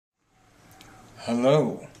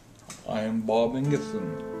Hello, I am Bob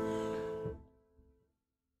Ingerson.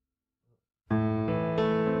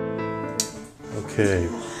 Okay,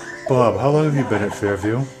 Bob, how long have you been at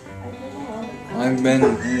Fairview? I've been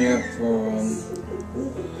here for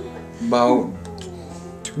about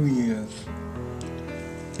 2 years.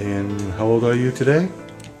 And how old are you today?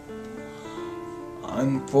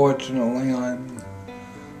 Unfortunately, I'm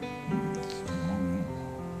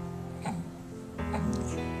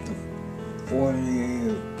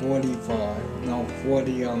 45, no,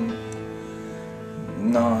 49.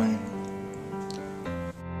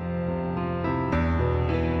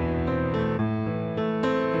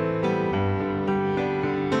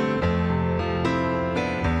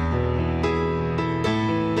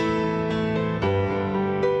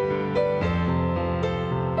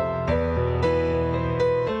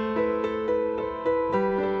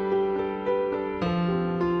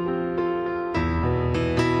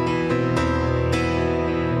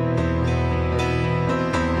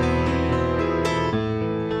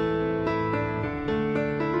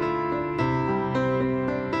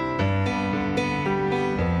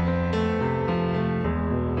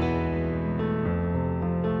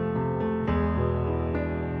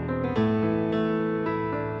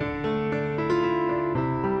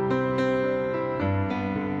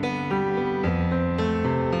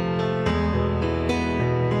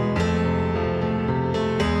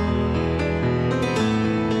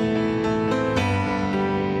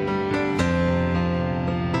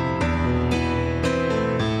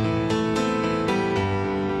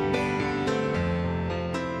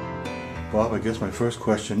 Bob, I guess my first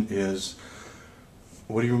question is,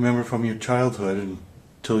 what do you remember from your childhood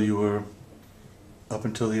until you were up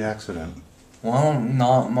until the accident? Well,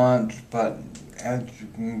 not much, but as you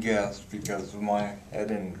can guess, because of my head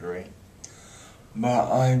injury. But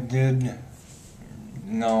I did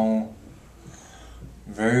know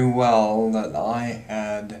very well that I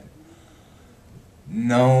had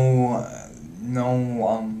no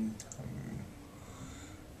long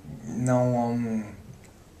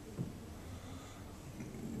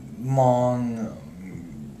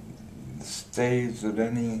stays at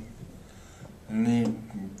any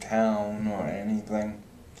town or anything,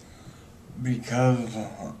 because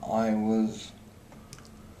I was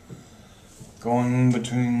going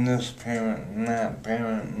between this parent and that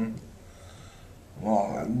parent, and,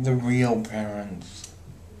 well, the real parents,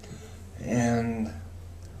 and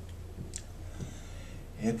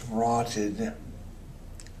it rotted.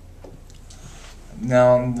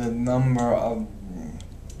 Now the number of,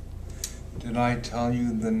 did I tell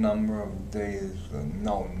you the number of days?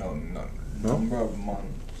 No. Number of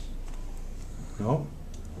months. No?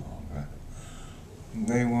 Okay.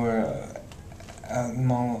 They were at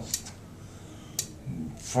most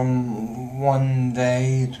from 1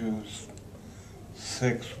 day to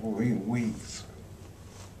 6 weeks.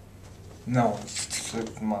 No,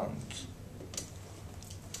 6 months.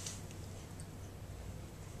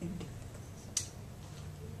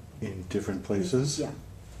 In different places? Yeah.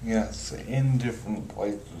 Yes, in different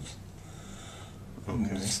places.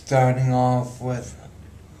 Okay. Starting off with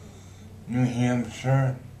New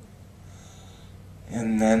Hampshire,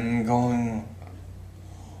 and then going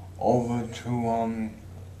over to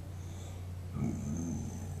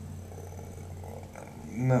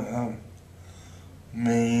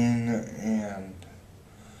Maine, and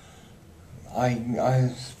I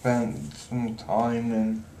spent some time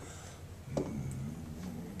in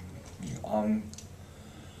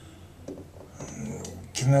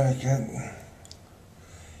Connecticut,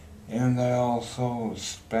 and I also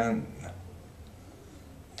spent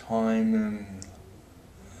time in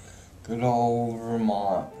good old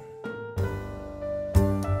Vermont.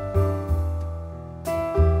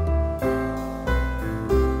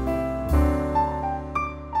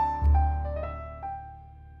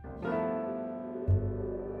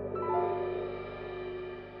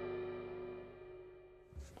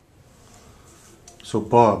 So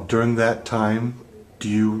Bob, during that time, do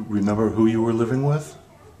you remember who you were living with?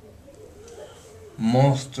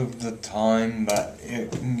 Most of the time, but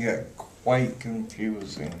it can get quite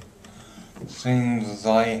confusing, seeing as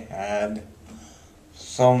I had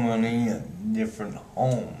so many different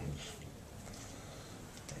homes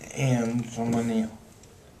and so many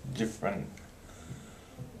different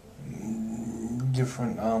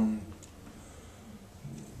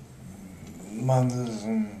mothers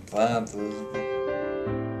and fathers.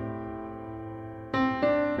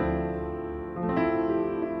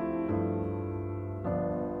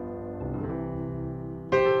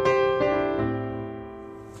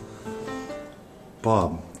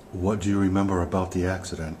 Bob, what do you remember about the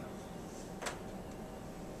accident?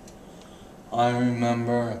 I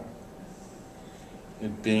remember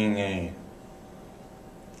it being a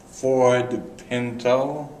Ford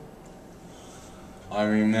Pinto. I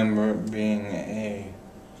remember it being a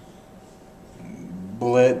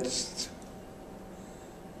blitzed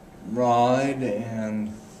ride,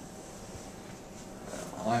 and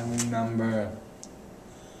I remember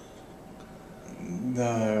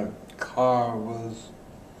the car was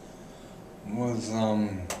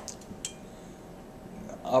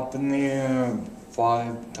up in the air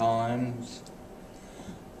 5 times,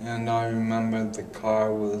 and I remember the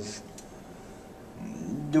car was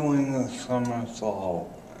doing a somersault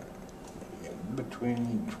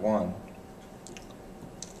between each one.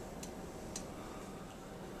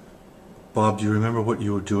 Bob, do you remember what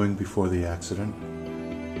you were doing before the accident?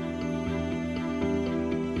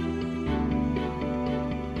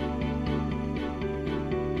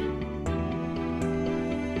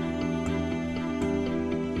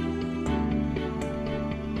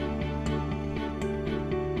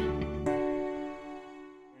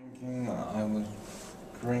 I was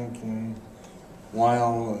drinking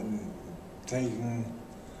while taking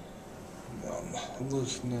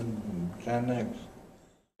hallucinogenics.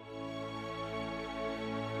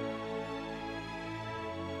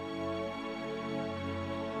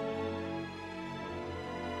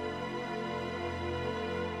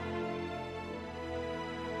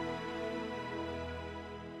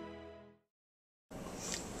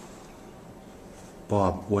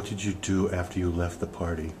 Bob, what did you do after you left the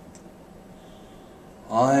party?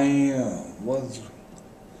 I was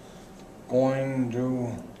going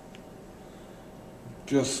to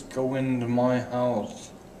just go into my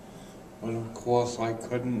house, but of course I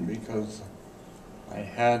couldn't because I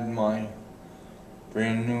had my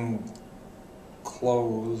brand new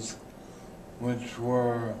clothes, which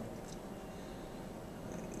were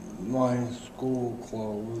my school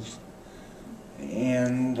clothes,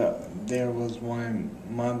 and there was my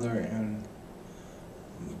mother and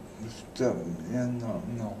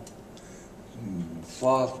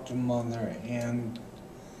foster mother and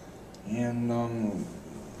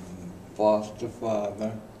foster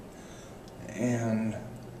father, and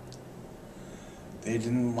they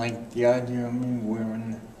didn't like the idea of me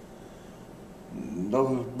wearing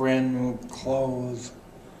those brand new clothes,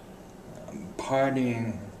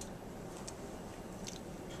 partying.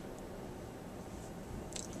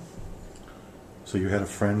 So you had a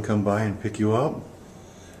friend come by and pick you up?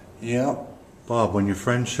 Yep. Bob, when your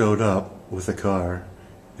friend showed up with a car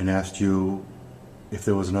and asked you if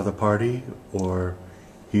there was another party, or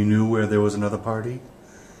he knew where there was another party,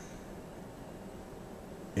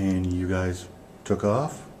 and you guys took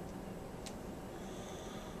off?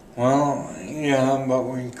 Well, yeah, but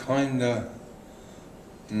we kinda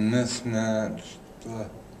mismatched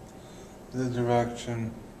the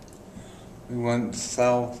direction. We went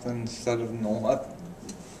south instead of north.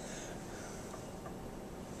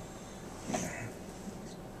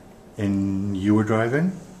 And you were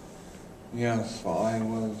driving? Yes, I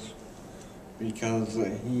was, because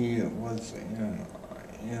he was in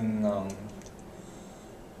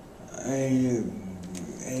a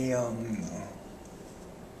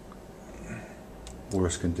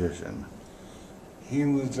Worse condition. he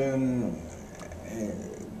was in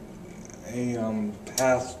a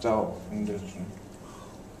passed out condition.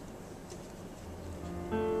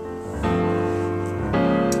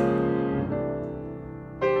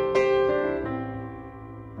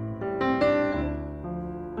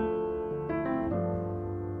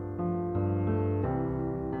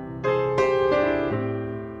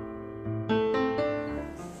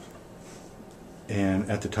 And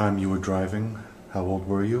at the time you were driving, how old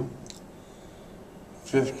were you?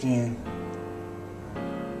 15.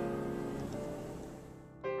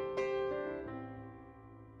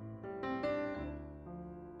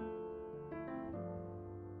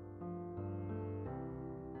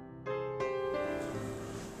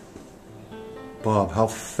 Bob, how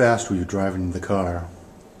fast were you driving the car?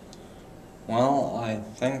 Well, I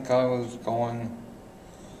think I was going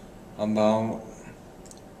about,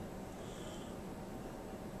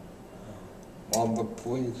 well, the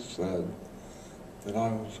police said that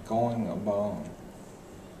I was going about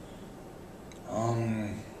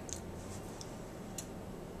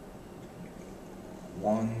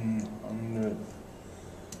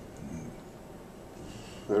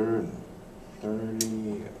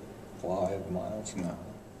 135 miles an hour.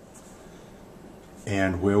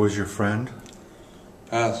 And where was your friend?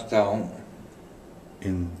 Passed out.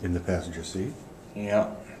 In the passenger seat?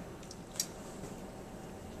 Yeah.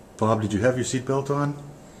 Bob, did you have your seatbelt on?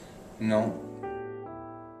 No.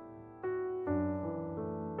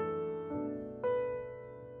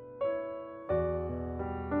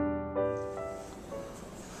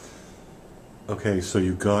 Okay, so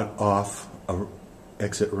you got off a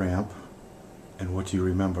exit ramp, and what do you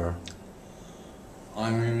remember? I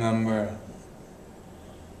remember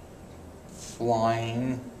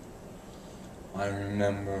flying. I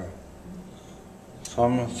remember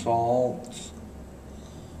somersaults.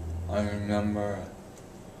 I remember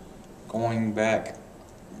going back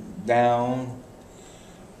down,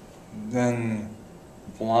 then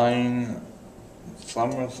flying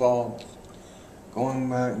somersaults, going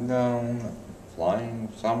back down, flying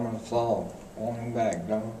somersaults, going back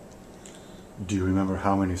down. Do you remember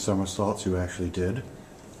how many somersaults you actually did?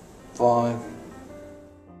 5.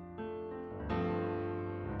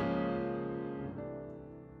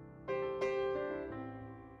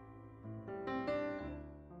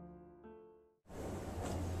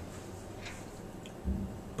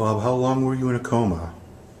 Bob, how long were you in a coma?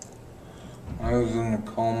 I was in a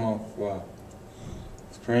coma for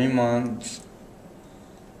 3 months,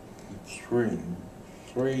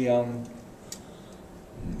 three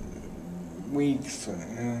weeks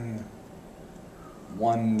and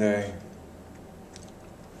 1 day.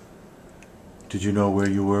 Did you know where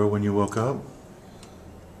you were when you woke up?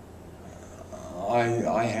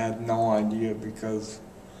 I had no idea because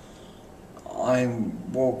I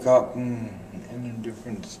woke up in a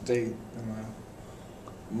different state than I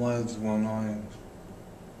was when I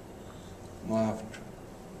left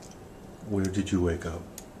Where did you wake up?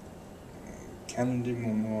 Kennedy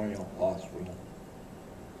Memorial Hospital.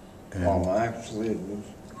 And Well, actually it was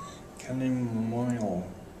Kennedy Memorial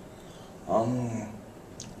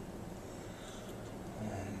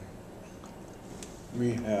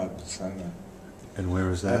rehab center and where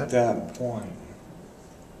is at that? that point.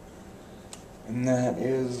 And that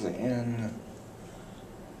is in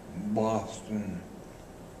Boston.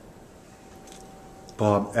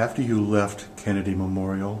 Bob, after you left Kennedy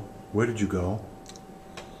Memorial, where did you go?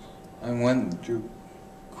 I went to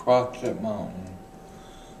Crotchet Mountain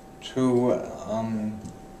to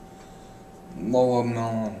Lower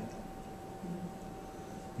Millen.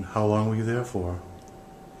 And how long were you there for?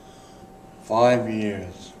 5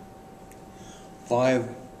 years. 5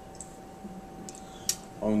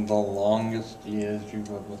 of the longest years you've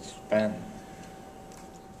ever spent.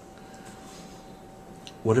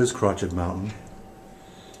 What is Crotchet Mountain?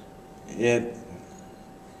 It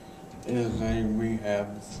is a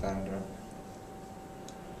rehab center.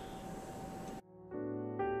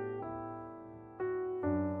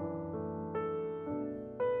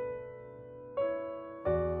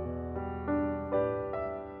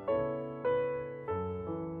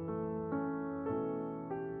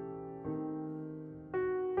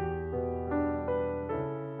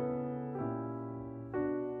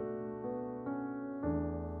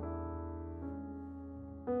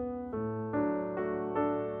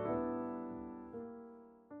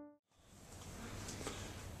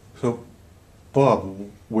 So,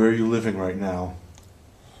 Bob, where are you living right now?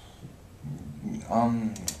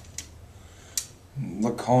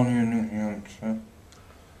 Laconia, New Hampshire.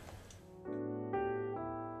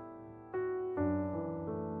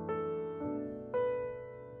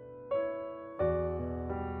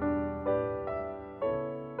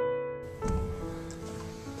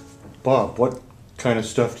 Bob, what kind of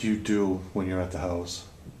stuff do you do when you're at the house?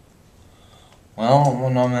 Well,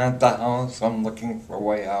 when I'm at the house, I'm looking for a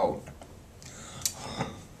way out.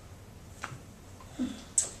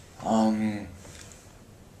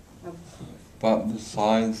 But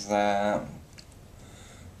besides that,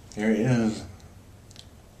 there is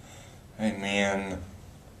a man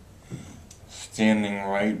standing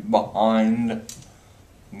right behind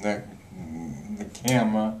the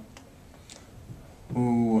camera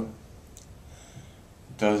who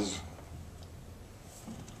does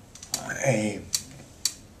a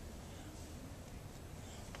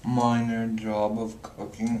minor job of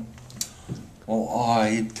cooking while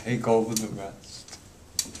I take over the rest.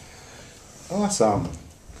 Awesome.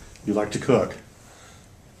 You like to cook?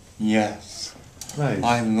 Yes. Nice.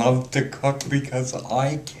 I love to cook because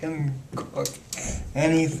I can cook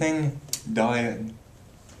anything diet.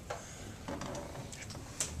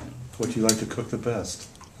 What do you like to cook the best?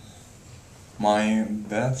 My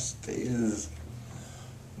best is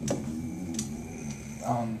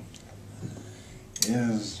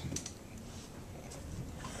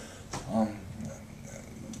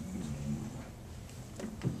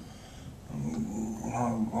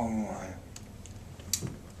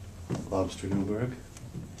Lobster Newburg.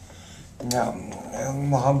 yeah,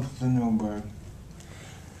 lobster Newburg,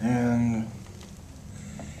 and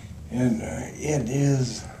it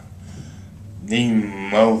is the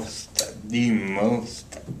most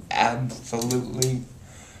absolutely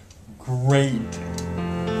great